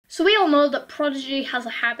So we all know that Prodigy has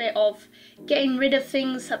a habit of getting rid of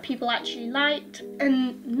things that people actually liked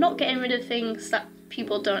and not getting rid of things that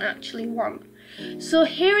people don't actually want. So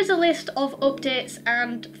here is a list of updates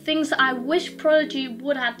and things that I wish Prodigy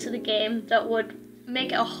would add to the game that would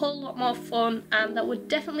make it a whole lot more fun and that would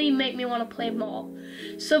definitely make me want to play more.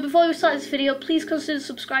 So before we start this video, please consider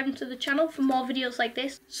subscribing to the channel for more videos like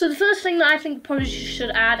this. So the first thing that I think Prodigy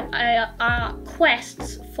should add are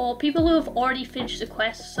quests for people who have already finished the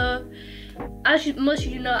quest. So as most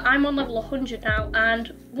of you know, I'm on level 100 now,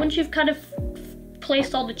 and once you've kind of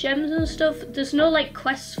placed all the gems and stuff, there's no like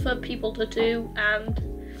quests for people to do, and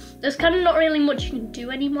there's kind of not really much you can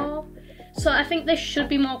do anymore. So I think there should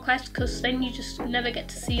be more quests, because then you just never get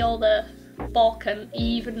to see all the Bok and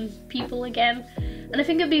Eve and people again. And I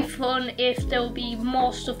think it'd be fun if there would be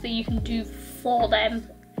more stuff that you can do for them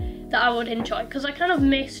that I would enjoy, because I kind of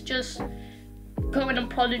miss just going on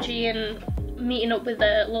Prodigy and meeting up with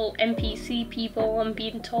the little NPC people and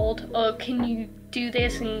being told, oh, can you do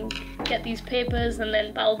this and get these papers and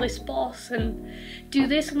then battle this boss and do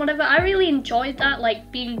this and whatever. I really enjoyed that,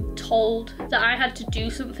 like being told that I had to do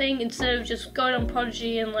something instead of just going on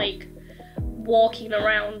Prodigy and like walking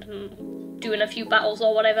around and doing a few battles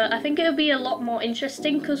or whatever. I think it would be a lot more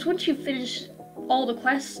interesting, because once you finish all the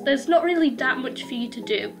quests, there's not really that much for you to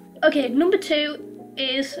do. Okay, number 2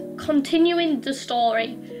 is continuing the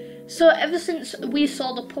story. So ever since we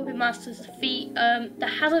saw the Puppet Master's defeat, there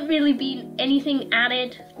hasn't really been anything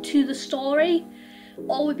added to the story.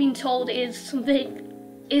 All we've been told is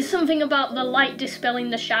something about the light dispelling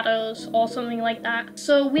the shadows or something like that.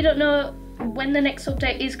 So we don't know when the next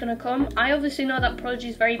update is going to come. I obviously know that Prodigy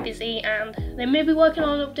is very busy and they may be working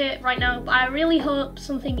on an update right now, but I really hope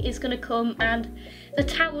something is going to come and the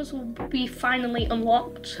towers will be finally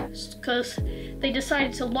unlocked, because they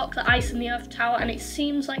decided to lock the Ice and the Earth Tower, and it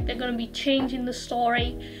seems like they're going to be changing the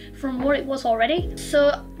story from what it was already.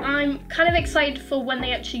 So I'm kind of excited for when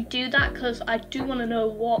they actually do that, because I do want to know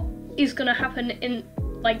what is going to happen in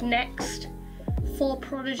like next for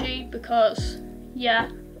Prodigy, because yeah,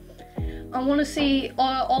 I want to see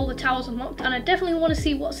all the towers unlocked, and I definitely want to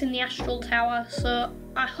see what's in the Astral Tower. So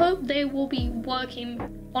I hope they will be working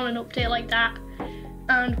on an update like that,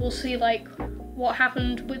 and we'll see like what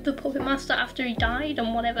happened with the Puppet Master after he died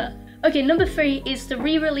and whatever. Okay, number 3 is the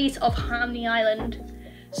re-release of Harmony Island.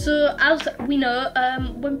 So as we know,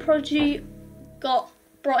 when Prodigy got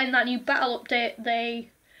brought in that new battle update, they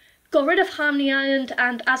got rid of Harmony Island,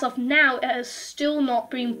 and as of now it has still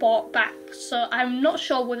not been brought back. So I'm not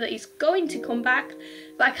sure whether it's going to come back,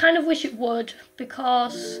 but I kind of wish it would,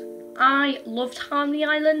 because I loved Harmony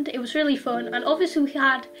Island. It was really fun, and obviously we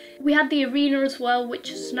had the arena as well, which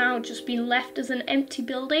has now just been left as an empty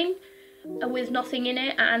building with nothing in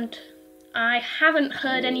it, and I haven't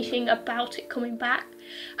heard anything about it coming back.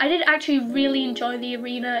 I did actually really enjoy the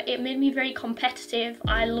arena. It made me very competitive.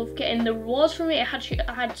 I love getting the rewards from it.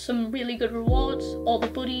 I had some really good rewards, all the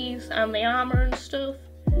buddies and the armor and stuff.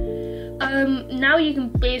 Now you can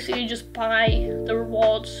basically just buy the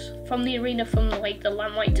rewards from the arena from like the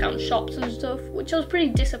Landwhite Town shops and stuff, which I was pretty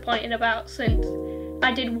disappointed about, since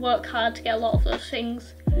I did work hard to get a lot of those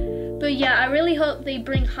things. But yeah, I really hope they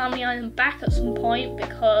bring Harmony Island back at some point,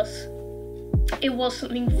 because it was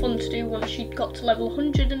something fun to do once you got to level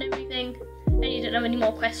 100 and everything, and you didn't have any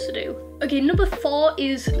more quests to do. Okay, number 4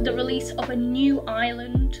 is the release of a new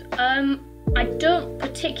island. I don't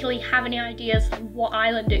particularly have any ideas of what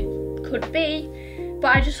island it could be,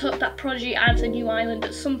 but I just hope that Prodigy adds a new island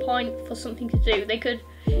at some point for something to do. They could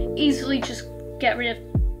easily just get rid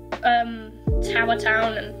of Tower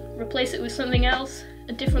Town and replace it with something else,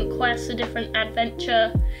 a different quest, a different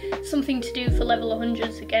adventure, something to do for level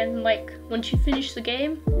 100s again, like once you finish the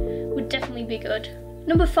game, would definitely be good.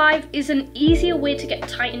 Number 5 is an easier way to get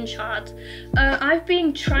Titan shards. I've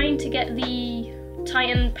been trying to get the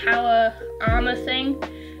Titan power armor thing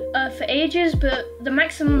for ages, but the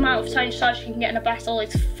maximum amount of Titan shards you can get in a battle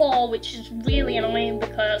is 4, which is really annoying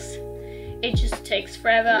because it just takes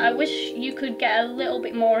forever. I wish you could get a little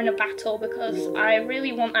bit more in a battle, because I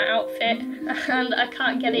really want that outfit and I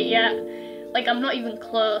can't get it yet. Like, I'm not even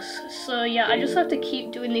close. So yeah, I just have to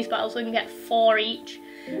keep doing these battles so I can get 4 each.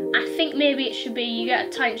 I think maybe it should be you get a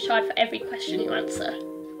Titan shard for every question you answer.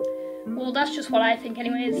 Well, that's just what I think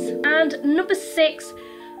anyways. And number 6,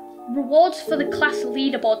 rewards for the class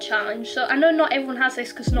leaderboard challenge. So I know not everyone has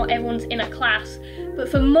this because not everyone's in a class, but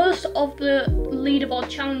for most of the leaderboard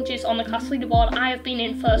challenges on the class leaderboard, I have been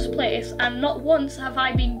in first place, and not once have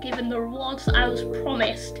I been given the rewards I was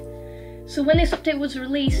promised. So when this update was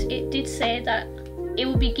released, it did say that it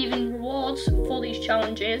will be giving rewards for these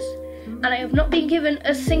challenges, and I have not been given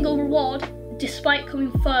a single reward despite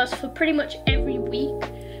coming first for pretty much every week.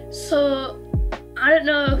 So I don't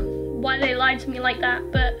know why they lied to me like that,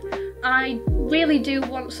 but I really do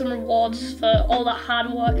want some rewards for all the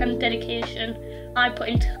hard work and dedication I put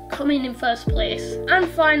into coming in first place. And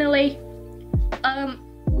finally,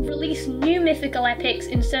 release new mythical epics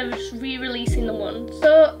instead of just re-releasing the ones.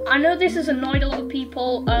 So I know this has annoyed a lot of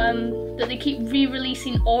people, that they keep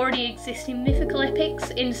re-releasing already existing mythical epics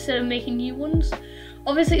instead of making new ones.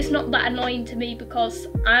 Obviously it's not that annoying to me because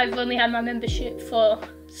I've only had my membership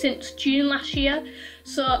since June last year,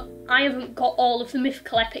 so I haven't got all of the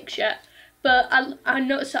mythical epics yet. But I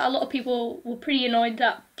noticed that a lot of people were pretty annoyed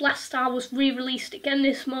that Blast Star was re-released again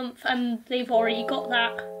this month and they've already got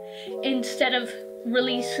that, instead of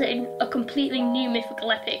releasing a completely new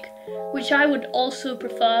mythical epic, which I would also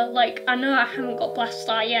prefer. Like, I know I haven't got Blast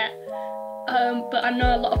Star yet, but I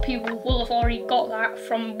know a lot of people will have already got that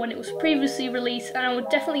from when it was previously released, and I would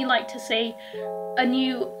definitely like to see a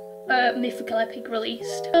new mythical epic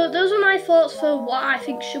released. So those are my thoughts for what I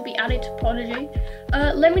think should be added to Prodigy.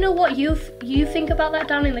 Let me know what you think about that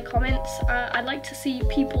down in the comments. I'd like to see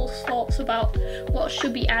people's thoughts about what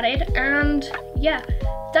should be added. And yeah,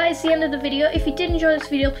 that is the end of the video. If you did enjoy this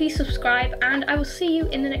video, please subscribe, and I will see you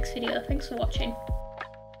in the next video. Thanks for watching.